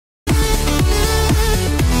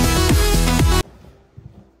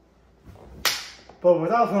But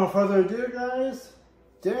without no further ado, guys,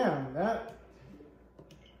 damn, that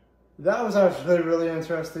was actually really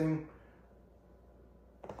interesting.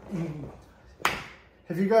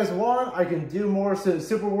 If you guys want, I can do more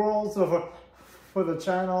Super Worlds for the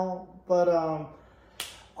channel, but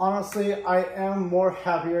honestly, I am more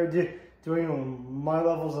happier doing my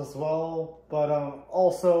levels as well. But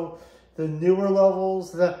also the newer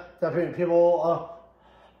levels that people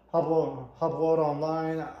upload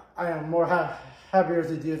online, I am more happier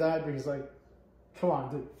to do that because, like, come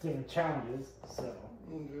on, different challenges. So,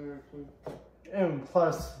 exactly. And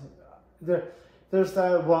plus, there's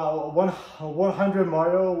that 100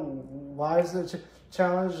 Mario Lives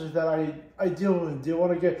challenge that I do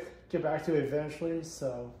want to get back to eventually.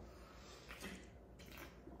 So,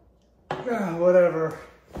 yeah, whatever.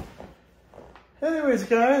 Anyways,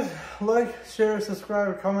 guys, like, share,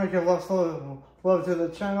 subscribe, comment, give lots of love to the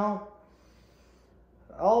channel.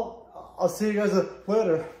 I'll see you guys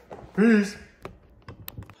later. Peace.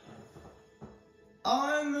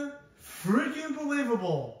 Unfreaking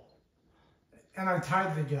believable. And I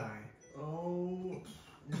tied the guy. Oh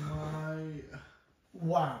my.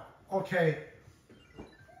 Wow. Okay.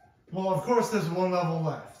 Well, of course, there's one level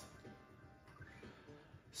left.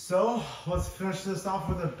 So, let's finish this off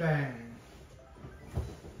with a bang.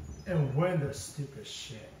 And win this stupid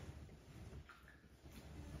shit.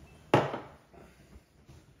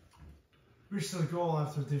 Reach the goal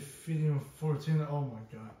after defeating 14. Oh my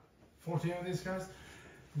god. 14 of these guys?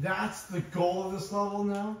 That's the goal of this level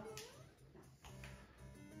now?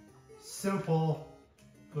 Simple,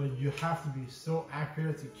 but you have to be so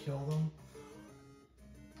accurate to kill them.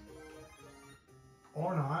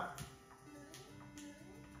 Or not.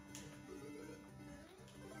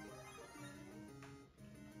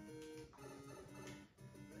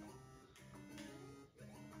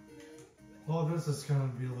 Well, this is going to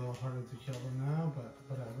be a little harder to kill them now, but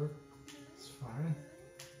whatever. It's fine.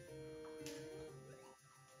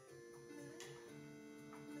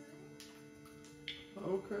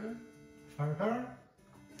 Okay. Firepower?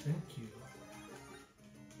 Thank you.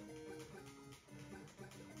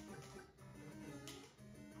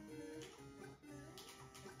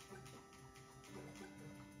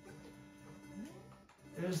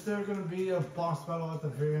 Is there going to be a boss battle at the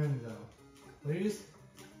very end, though? Please?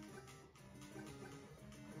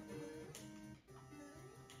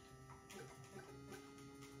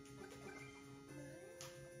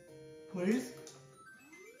 Please?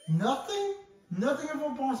 Nothing? Nothing of a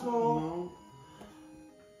boss battle? No.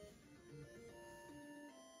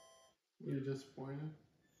 You're disappointed?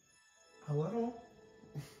 A little.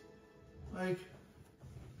 Like,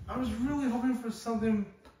 I was really hoping for something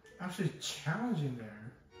actually challenging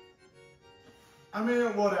there. I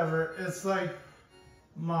mean, whatever. It's like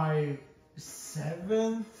my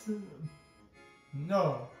 9th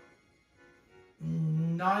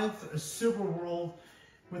Super World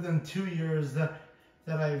within 2 years that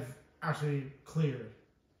I've actually cleared.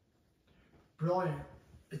 Brilliant.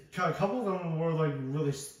 A couple of them were like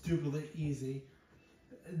really stupidly easy.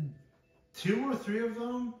 2 or 3 of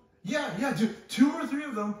them, yeah, 2 or 3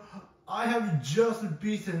 of them I have just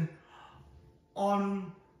beaten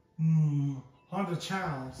on the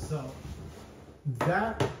channel. So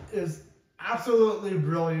that is absolutely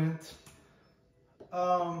brilliant.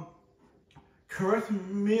 Correct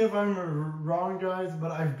me if I'm wrong, guys,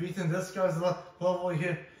 but I've beaten this guy's level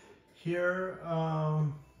here.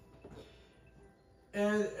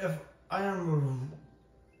 And if I am,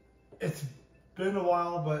 it's been a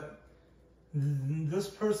while, but this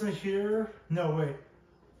person here, no, wait.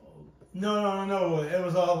 No, it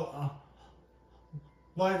was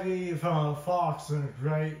Livy Fox,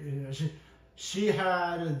 right? She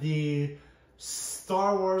had the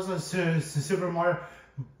Star Wars Super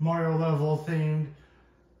Mario level themed.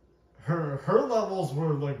 Her levels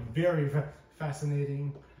were like very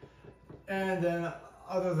fascinating. And then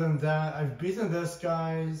other than that, I've beaten this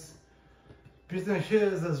guy's, beaten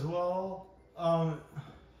his as well. I'm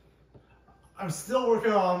still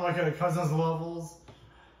working on like a cousin's levels.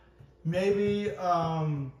 Maybe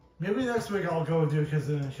next week I'll go do his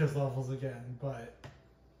levels again. But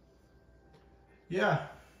yeah.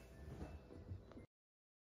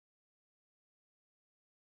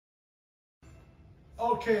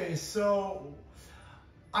 Okay, so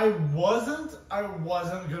I wasn't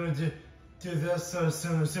gonna do this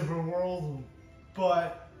Super World,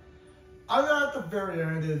 but I'm at the very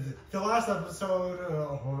end. The last episode,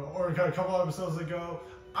 or a couple episodes ago,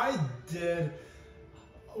 I did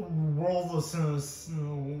World 6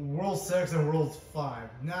 and World 5.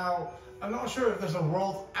 Now, I'm not sure if there's a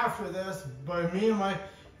world after this, but me and my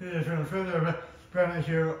friend are Brandon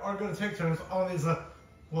here are going to take turns on these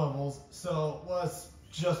levels. So let's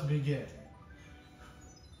just begin.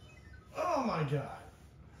 Oh my god.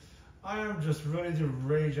 I am just ready to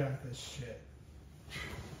rage at this shit.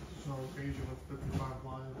 So raging with 55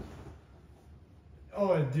 lives.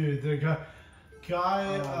 Oh, dude, the guy.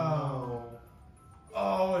 No.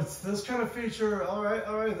 Oh, it's this kind of feature. All right.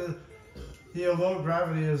 The low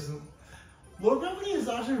gravity is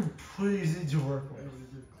actually pretty easy to work It with.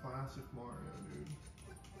 was a classic Mario, dude.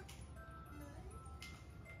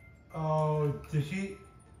 Oh, did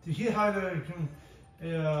he hide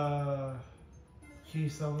a key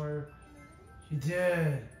somewhere? He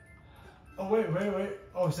did. Oh wait.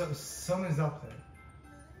 Oh, so something's up there.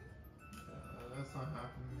 That's not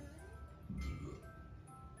happening.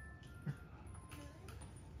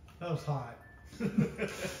 That was hot.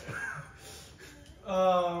 Not as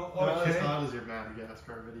Okay. hot as your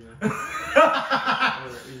Madagascar video. Or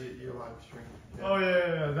your live stream. Yeah. Oh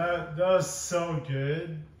yeah. That was so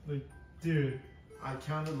good. Like, dude. I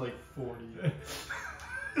counted like 40.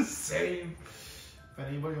 Same. If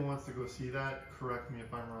anybody wants to go see that, correct me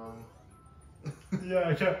if I'm wrong. Yeah,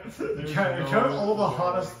 I There's count all the way.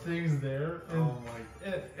 hottest things there, and, Oh my.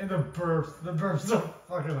 and the burps. The burps are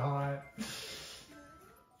fucking hot.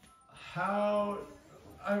 How?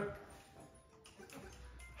 I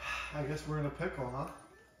guess we're in a pickle,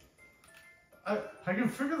 huh? I can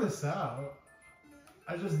figure this out.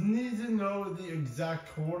 I just need to know the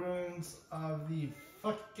exact coordinates of the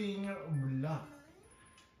fucking block.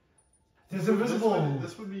 There's invisible.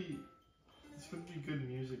 This would be good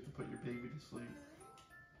music to put your baby to sleep.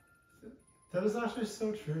 That is actually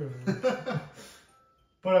so true.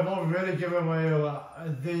 But I've already given my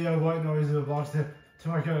the white noise of the box to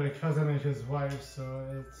my kind of cousin and his wife, so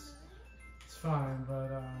it's fine.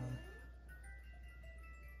 But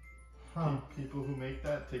People who make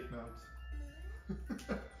that, take notes.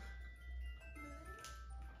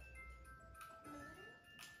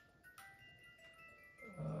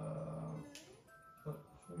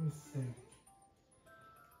 Let me think.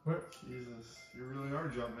 Where? Jesus, you really are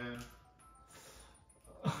Jumpman.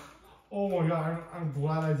 Oh my god, I'm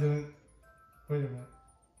glad I didn't. Wait a minute.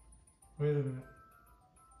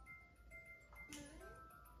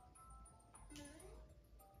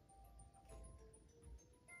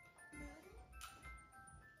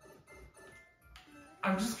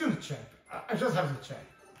 I'm just gonna check. I just have to check.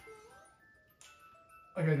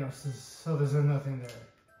 Okay, no, so there's nothing there.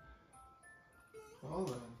 Well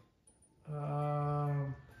then,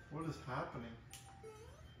 what is happening?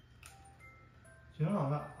 You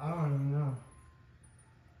know, I don't even know.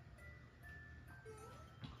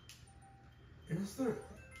 Is there?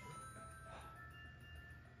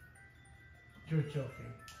 You're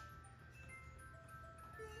joking.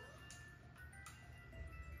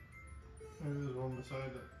 Maybe there's one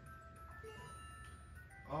beside it.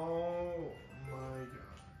 Oh my god.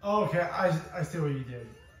 Oh, okay, I see what you did.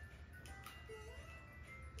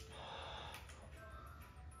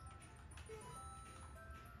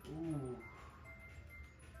 Ooh.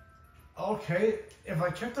 Okay, if I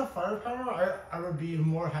kept the firepower, I would be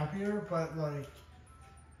more happier, but like,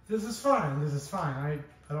 this is fine. I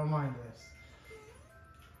don't mind this.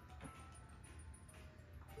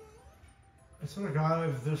 I swear to God,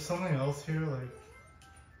 if there's something else here, like,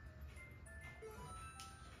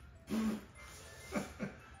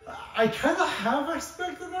 I kind of have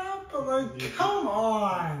expected that, but like, come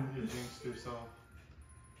on. You jinxed yourself.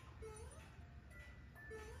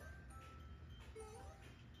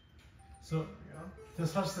 So,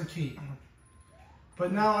 this has the key.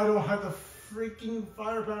 But now I don't have the freaking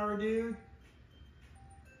firepower, dude.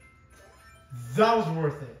 That was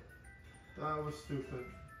worth it. That was stupid.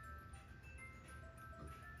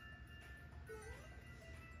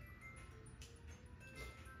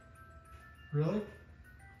 Really?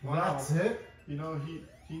 Wow. That's it? You know,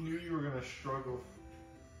 he knew you were gonna struggle.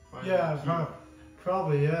 finding Yeah, the key.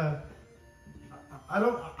 probably, yeah. I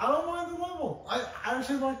don't mind the level. I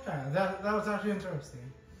actually like that. That was actually interesting.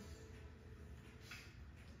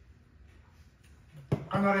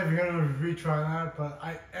 I'm not even gonna retry that, but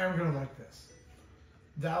I am gonna like this.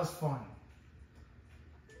 That was fun.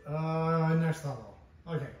 Next level.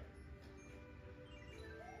 Okay.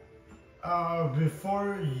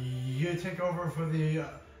 Before you take over for the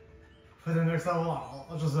next level,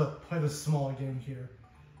 I'll just play the small game here.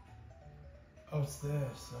 Oh, it's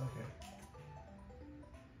this. Okay.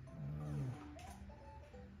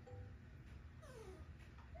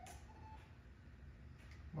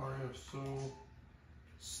 Mario's so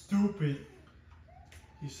Stupid.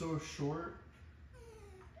 he's so short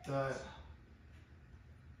that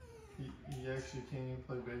he actually can't even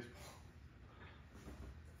play baseball.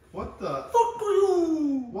 What the? Fuck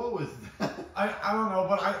you! What was that? I don't know,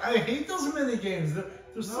 but I hate those mini games.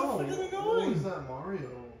 They're so freaking What annoying. was that, Mario?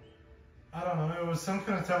 I don't know. It was some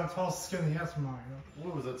kind of tall, skinny ass Mario.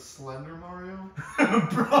 What was that, Slender Mario?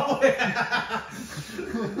 Probably.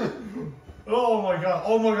 Oh my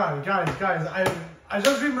god, guys! I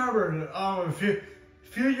just remembered. A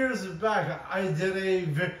few years back, I did a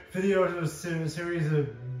video series of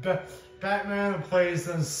Batman plays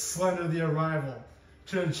and Slender the Arrival.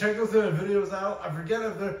 To check those videos out, I forget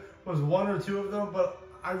if there was one or two of them, but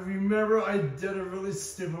I remember I did a really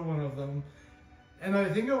stupid one of them. And I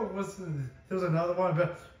think it was, there was another one,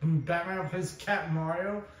 but Batman plays Cat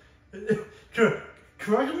Mario.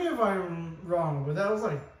 Correct me if I'm wrong, but that was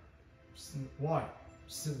like, what,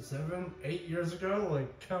 7, 8 years ago?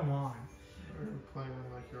 Like, come on. You were playing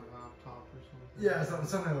on like your laptop or something. Yeah,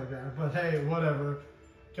 something like that. But hey, whatever.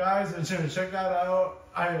 Guys, check that out.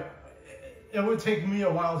 It would take me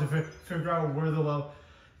a while to figure out where those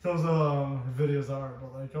videos are,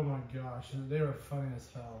 but like, oh my gosh, they were funny as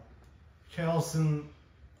hell. Kelson,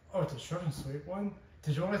 oh, it's a short and sweet one.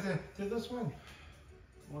 Did you want to do this one?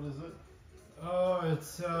 What is it? Oh,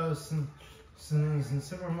 it's some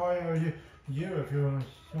Super Mario U. If you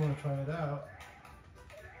want to try it out.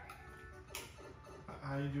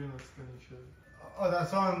 How you doing that spinning shit? Oh,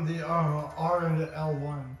 that's on the R and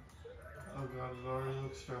L1. Oh god, it already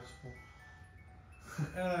looks stressful.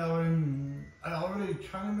 And I already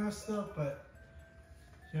kind of messed up, but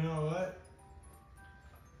you know what?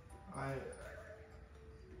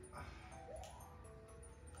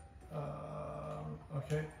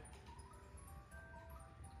 Okay.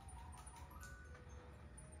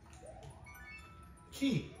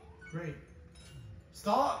 Key. Great.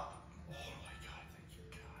 Stop. Oh my god, thank you,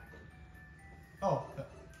 God. Oh,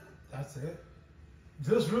 that's it?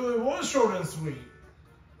 This really was short and sweet.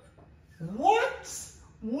 What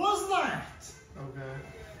was that? Okay.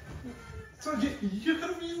 So you could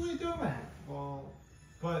have easily done that. Well,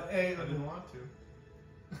 but hey, I didn't want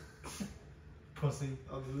to. Pussy.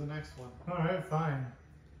 I'll do the next one. Alright, fine.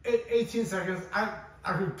 18 seconds.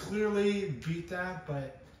 I could clearly beat that,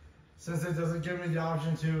 but since it doesn't give me the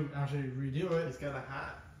option to actually redo it. He's got a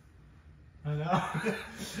hat. I know.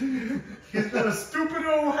 He's got a stupid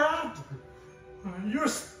old hat. Your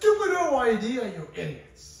stupid old idea, you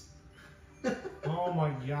idiots. Oh my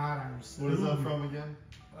god, I'm stupid. What is that from again?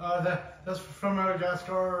 That's from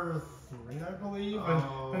Madagascar 3, I believe.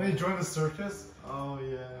 Oh. And they joined the circus. Oh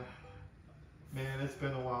yeah. Man, it's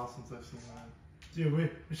been a while since I've seen that. Dude,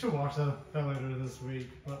 we should watch that later this week.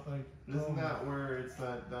 But like, isn't that where it's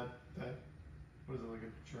that what is it, like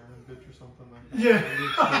a German bitch or something like that? Yeah.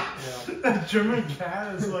 Yeah. That German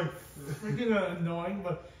cat is like freaking annoying,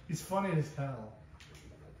 but he's funny as hell.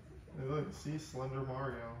 Hey, look, see, Slender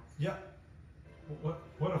Mario. Yeah.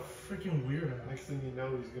 What a freaking weirdo. Next thing you know,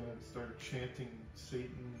 he's gonna start chanting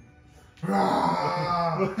Satan.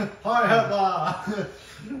 Hi, Hitler!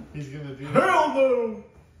 He's gonna do Hell no!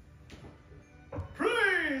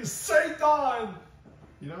 Praise Satan!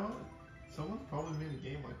 You know, someone's probably made a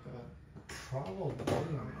game like that. Probably.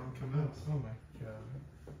 I'm convinced. Oh my god.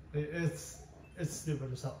 It's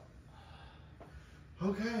stupid as hell.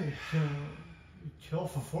 Okay. Kill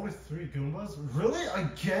for 43 Goombas? Really?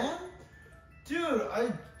 Again? Dude,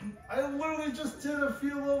 I literally just did a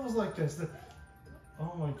few levels like this.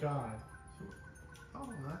 Oh my god. Oh,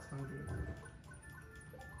 that's not good.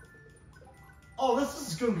 Oh, this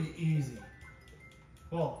is gonna be easy.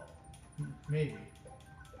 Well, maybe.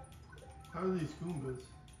 How are these Goombas?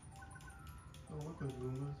 Don't look like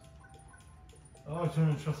Goombas. Oh,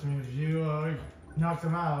 trust me, if you knock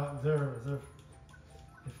them out, they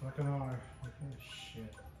fucking are. Oh,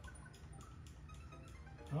 shit.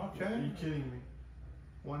 Okay. Are you kidding me?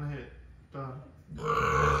 One hit. Done.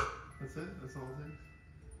 That's it? That's all it takes?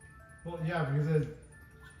 Well, yeah, because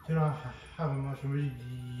you don't have much.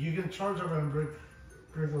 You can charge over and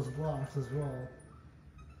break those blocks as well.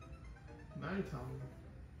 Now you tell me.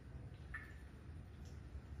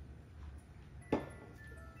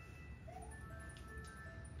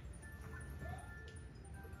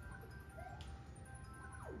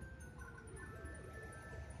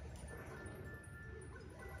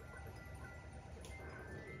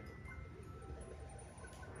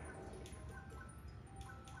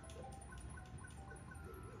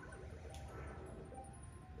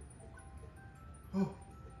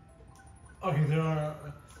 Okay, there are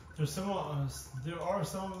some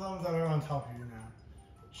of them that are on top of you now.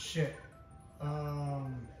 Shit.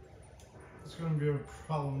 It's gonna be a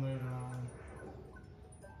problem later on.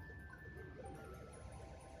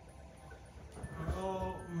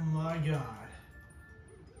 Oh my god.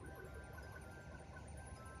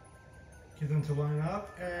 Get them to line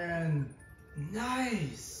up, and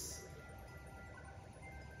nice!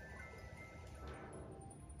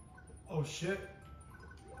 Oh shit.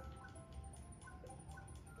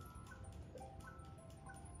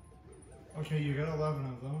 Okay, you got 11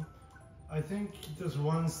 of them. I think there's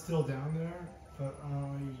one still down there, but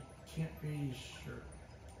you can't be sure.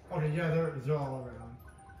 Okay, yeah, they're all around.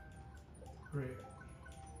 Great.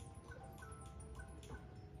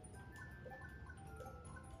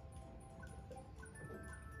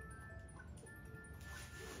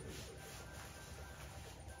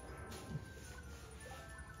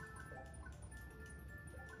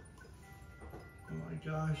 Oh my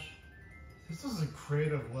gosh. This is a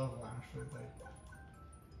creative level, actually. Like,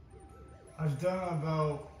 I've done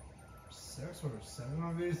about 6 or 7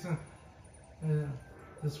 of these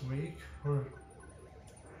this week, or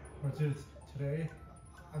today.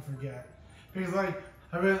 I forget. Because like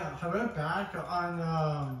I went back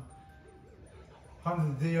on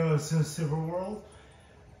the Super World,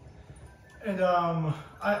 and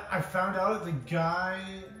I found out the guy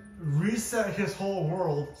reset his whole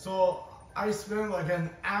world. So I spent like an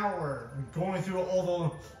hour going through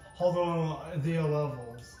all the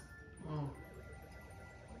levels. Oh.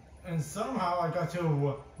 And somehow I got to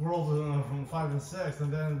world from 5 and 6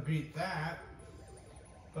 and then beat that.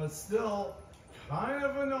 But still, kind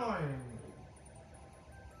of annoying.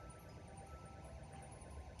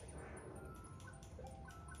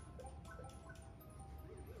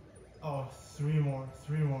 Oh, 3 more.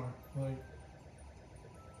 Like,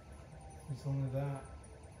 it's only that.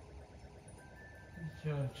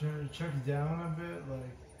 Yeah, check down a bit.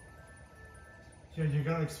 Like, yeah, you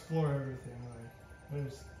gotta explore everything.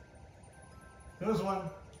 Like, there's one.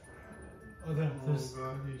 Oh, there's. Oh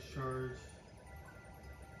god, he's charged.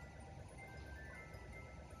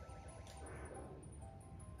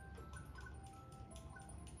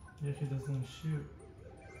 Yeah, he doesn't shoot.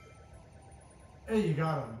 Hey, you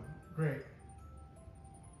got him. Great.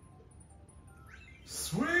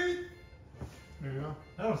 Sweet! There you go.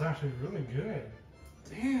 That was actually really good.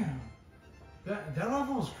 Damn. That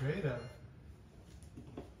level was creative.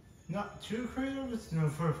 Not too creative, it's,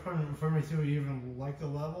 for me to even like the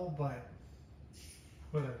level, but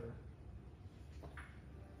whatever.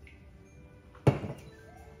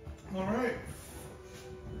 Alright.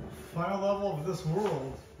 Final level of this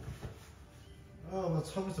world. Oh,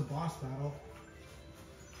 let's hope it's a boss battle.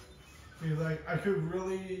 Like, I could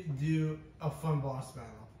really do a fun boss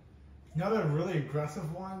battle. Not a really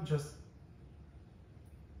aggressive one, just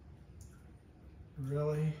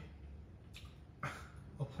really.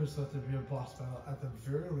 I'll push that to be a boss battle at the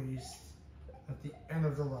very least at the end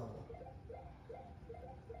of the level.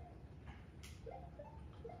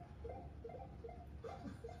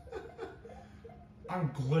 I'm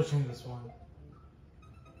glitching this one.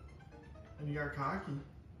 And you got cocky.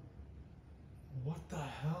 What the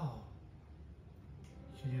hell?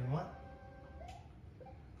 You know what?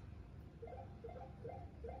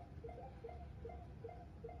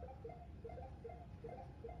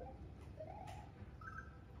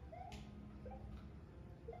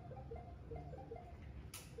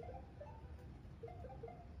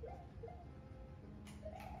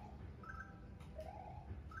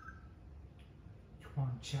 Come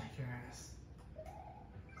on, jackass.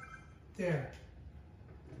 There.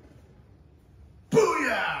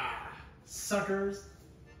 Booyah! Suckers.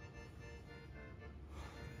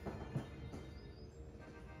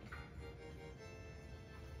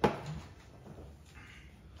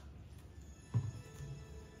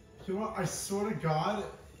 You know what? I swear to God,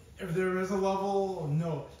 if there is a level,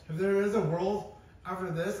 no. If there is a world after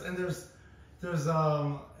this, and there's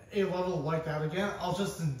a level like that again, I'll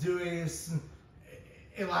just do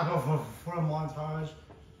a lap of for a montage,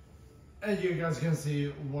 and you guys can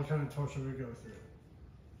see what kind of torture we go through.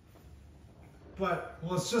 But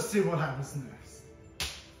let's just see what happens next.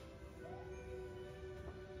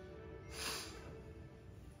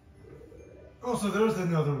 Oh, so there's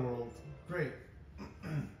another world. Great.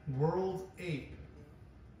 World 8.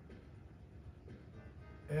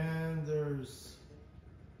 And there's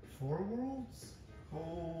 4 worlds?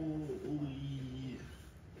 Holy.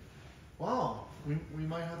 Wow. We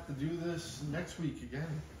might have to do this next week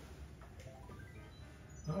again.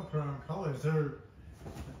 Oh, probably. If they're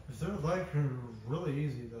like really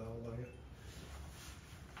easy though, like.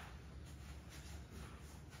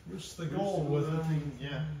 What's the goal with them?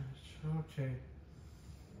 Yeah. Okay.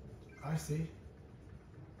 I see.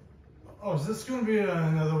 Oh, is this going to be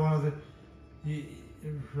another one of the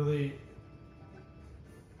really?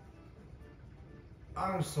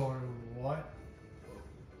 I'm sorry. What?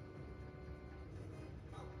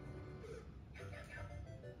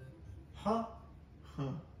 Huh?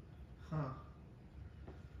 Huh. Huh.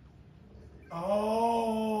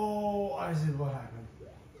 Oh, I see what happened.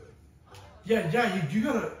 Yeah, you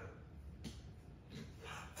gotta.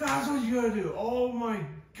 That's what you gotta do. Oh my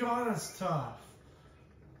god, that's tough.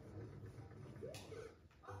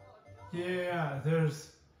 Yeah,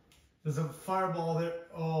 there's a fireball there.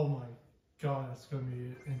 Oh my god, that's gonna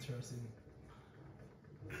be interesting.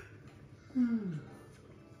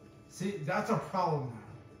 See, that's a problem now.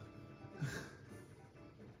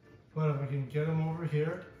 But if I can get him over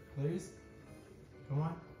here, please. Come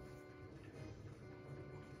on.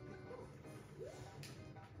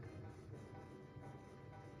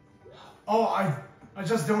 Oh, I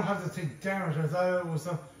just don't have to take damage. I thought it was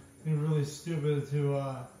something really stupid to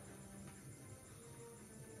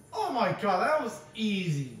Oh my god, that was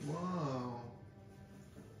easy. Wow.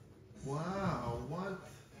 Wow, what?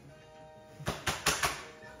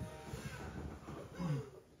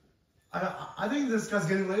 I think this guy's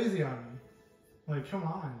getting lazy on me. Like, come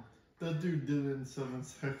on. That dude did it in 7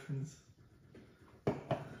 seconds. Oh,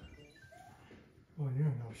 you're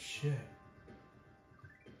no shit.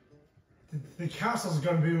 The castle's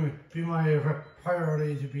gonna be my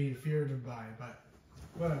priority to be feared by, but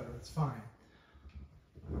whatever, it's fine.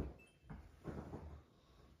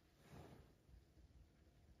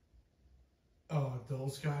 Oh,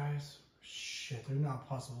 those guys? Shit, they're not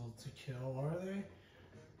possible to kill, are they?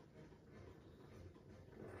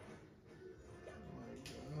 Oh my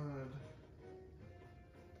god.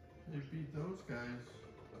 They beat those guys.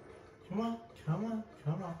 Come on, come on,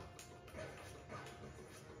 come on.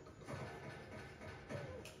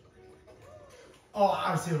 Oh,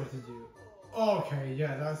 I see what to do. Okay,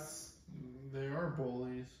 yeah, that's... They are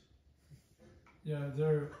bullies. Yeah,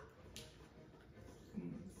 they're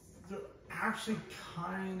actually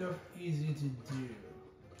kind of easy to do.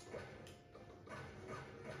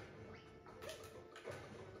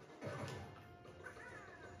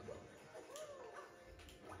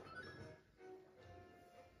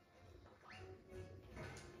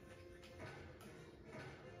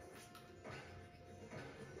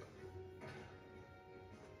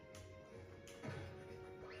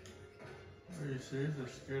 Are you serious? They're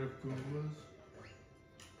scared of Goombas?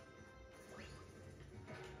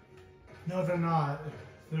 No, they're not.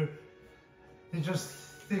 They just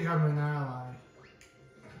think I'm an ally.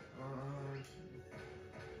 I see.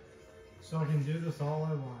 So I can do this all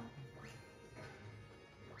I want.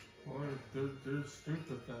 Well, they're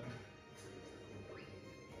stupid then.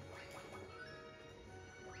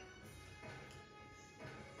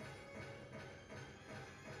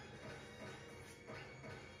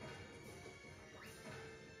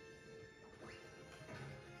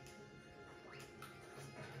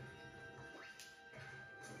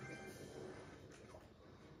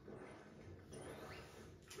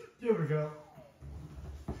 Here we go.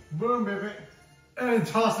 Boom, baby. And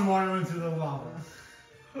toss the Mario into the lava.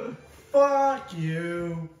 Fuck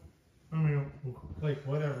you. I mean, like,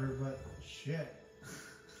 whatever, but shit.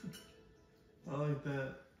 I like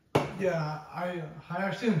that. Yeah, I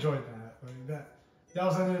actually enjoyed that. Like, that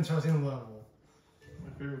was an interesting level.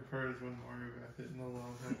 My favorite part is when Mario got hit in the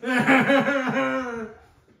lava.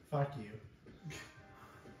 Fuck you.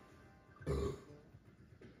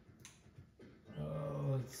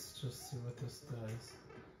 Let's just see what this does.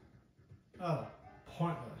 Oh,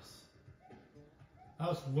 pointless. That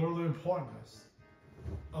was literally pointless.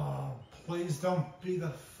 Oh, please don't be the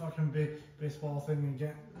fucking baseball thing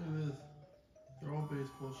again. It is. They're all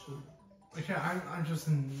baseball shit. Okay, I'm just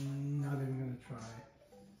not even gonna try.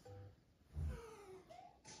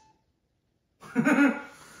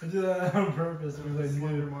 I did that on purpose because I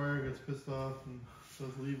knew. Mario gets pissed off and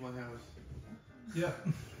says, "Leave my house." Yeah.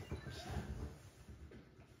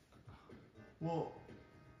 Well,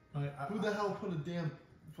 who the hell put a damn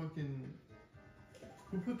fucking...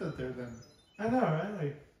 Who put that there then? I know, right?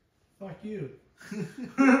 Like, fuck you.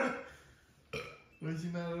 Why is he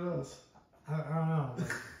mad at us? I don't know.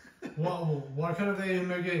 Like, why couldn't they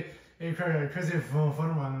make a crazy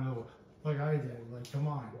fun one like I did? Like, come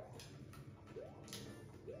on.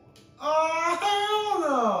 Oh, hell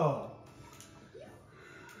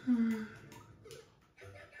no!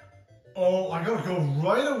 Oh, I gotta go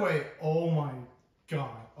right away. Oh my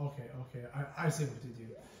god. Okay. I see what to do.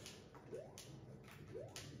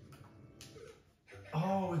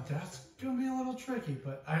 Oh, that's gonna be a little tricky,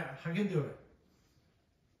 but I can do it.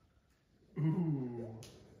 Ooh.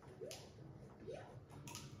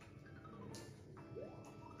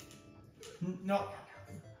 No,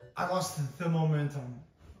 I lost the momentum.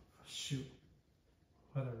 Shoot.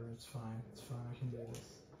 Whatever, it's fine. It's fine, I can do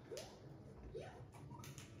this.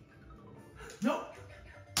 No!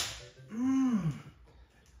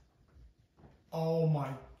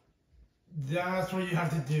 That's what you have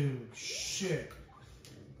to do. Shit.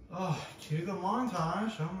 Oh, cue the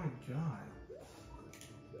montage. Oh my god.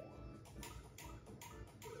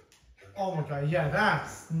 Oh my god, yeah,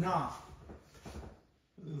 that's not.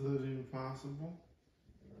 Is it even possible?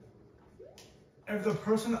 If the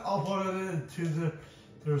person uploaded it to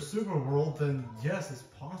their super world, then yes, it's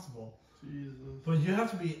possible. Jesus. But you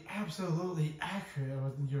have to be absolutely accurate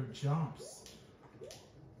with your jumps.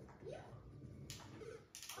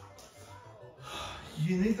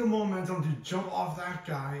 You need the momentum to jump off that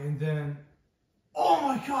guy and then... Oh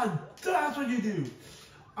my god, that's what you do!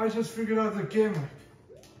 I just figured out the gimmick.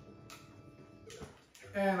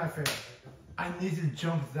 And I failed. I need to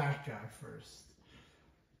jump that guy first.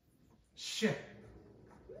 Shit.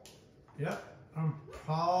 Yep, I'm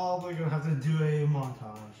probably gonna have to do a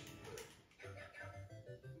montage.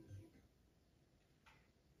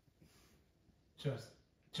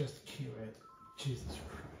 Just cue it. Jesus Christ.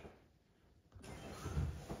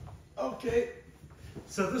 Okay,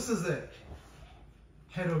 so this is it.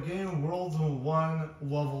 Head of Game World 1,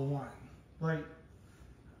 Level 1. Like,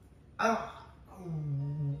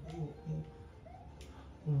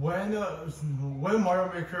 when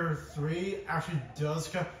Mario Maker 3 actually does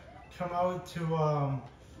come out to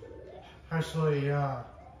actually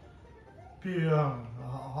be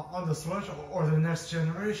on the Switch or the next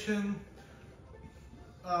generation,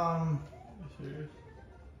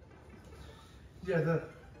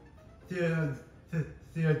 yeah,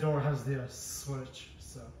 the Adore has the Switch,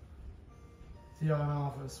 so the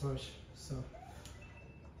on-off Switch, so.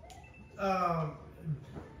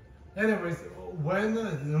 Anyways, when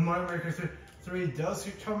the Mario Maker 3 does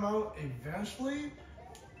come out, eventually,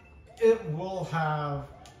 it will have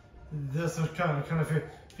this kind of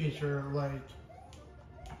feature. Like,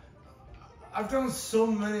 I've done so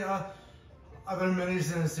many other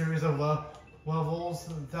minis in a series of levels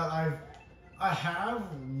that I have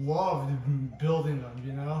loved building them,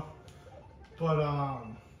 you know. But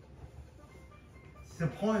the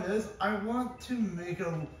point is, I want to make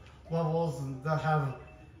levels that have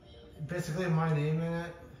basically my name in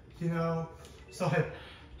it, you know. So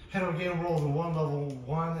Head of Game World 1 Level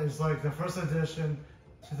 1 is like the first addition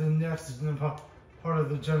to the next part of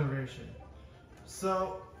the generation.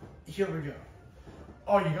 So here we go.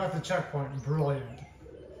 Oh, you got the checkpoint. Brilliant.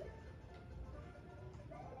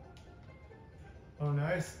 Oh,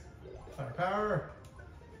 nice. Firepower.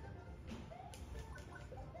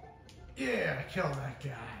 Yeah, kill that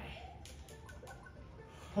guy.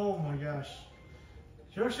 Oh my gosh.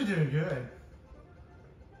 You're actually doing good.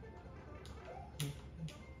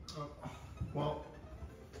 Well,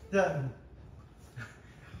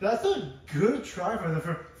 that's a good try for the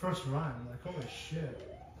first run. Like, holy shit.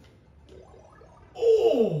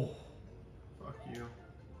 Oh! Fuck you.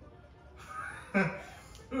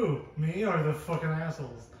 Ooh, me or the fucking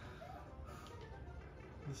assholes?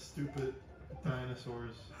 The stupid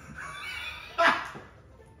dinosaurs. How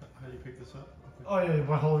do you pick this up? Okay. Oh yeah,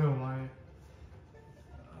 by holding on my... I'm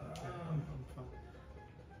fine.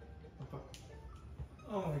 I'm fine.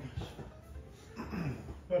 Oh my gosh.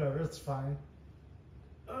 Whatever, it's fine.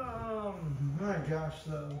 My gosh,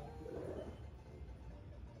 though.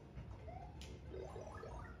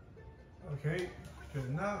 Okay, good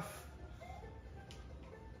enough.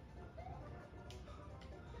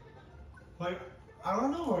 Like, I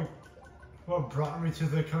don't know like what brought me to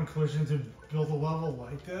the conclusion to build a level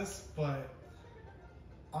like this, but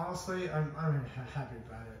honestly, I'm happy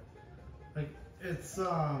about it. Like, it's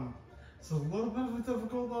a little bit of a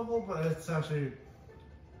difficult level, but it's actually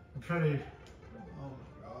pretty. Oh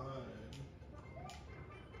my god.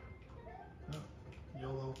 No,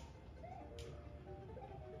 YOLO.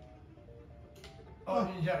 Oh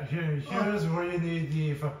yeah, here's where you need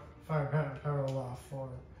the fire power off for.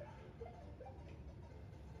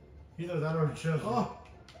 Either that or just.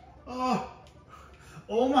 Oh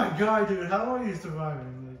my god, dude! How are you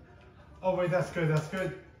surviving? Like, oh wait, that's good. That's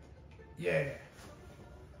good. Yeah.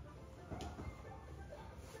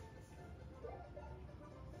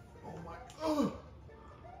 Oh my.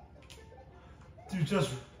 Dude, just.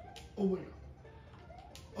 Oh my god.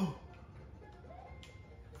 Oh.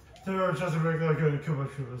 They're just a regular good Koopa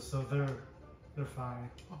Troopas, so they're fine.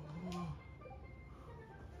 Oh.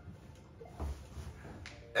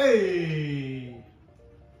 Hey!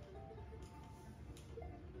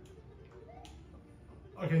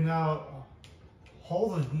 Okay, now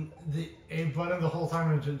hold the A button the whole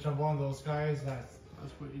time and jump on those guys. That's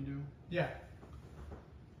what you do? Yeah.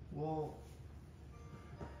 Well.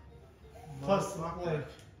 Plus,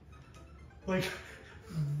 like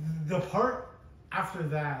the part after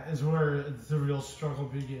that is where the real struggle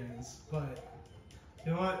begins. But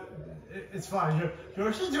You know what? It's fine. You're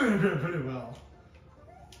actually doing pretty well.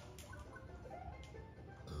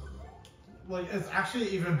 Like, it's actually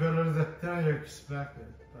even better than I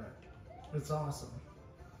expected, but it's awesome.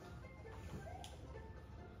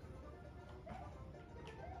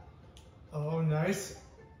 Oh, nice.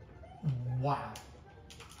 Wow.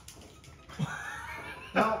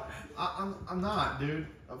 No, I'm not, dude.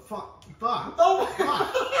 Fuck. Oh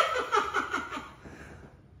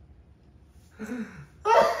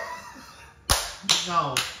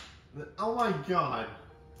No. Oh my god.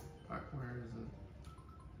 Where is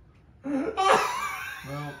it?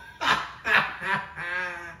 Well.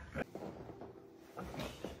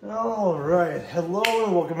 Alright, hello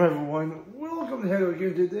and welcome everyone. Welcome to Hello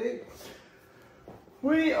Game today.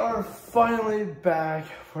 We are finally back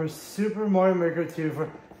for Super Mario Maker 2 for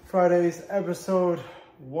Friday's episode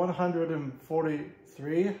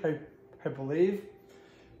 143, I believe.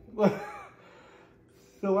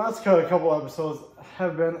 The last couple episodes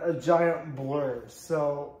have been a giant blur,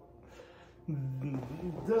 so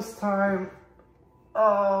this time,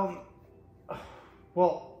 one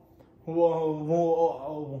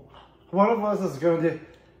of us is going to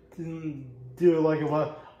do like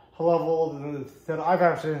a level that I've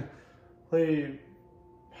actually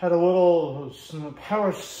had a little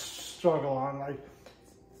power struggle on. Like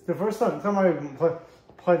the first time I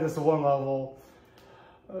played this one level,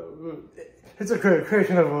 it's a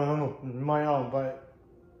creation of my own, but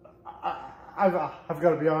I've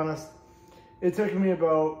got to be honest. It took me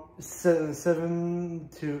about 7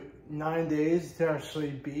 to 9 days to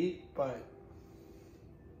actually beat, but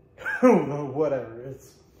whatever.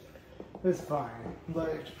 It's fine.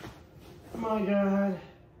 Like, my God,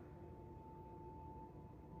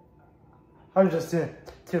 I'm just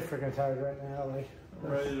too freaking tired right now. Like,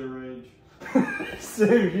 Ready to rage.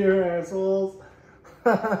 Same here, assholes.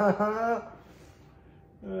 But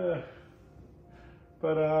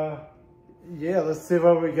yeah, let's see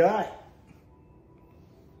what we got.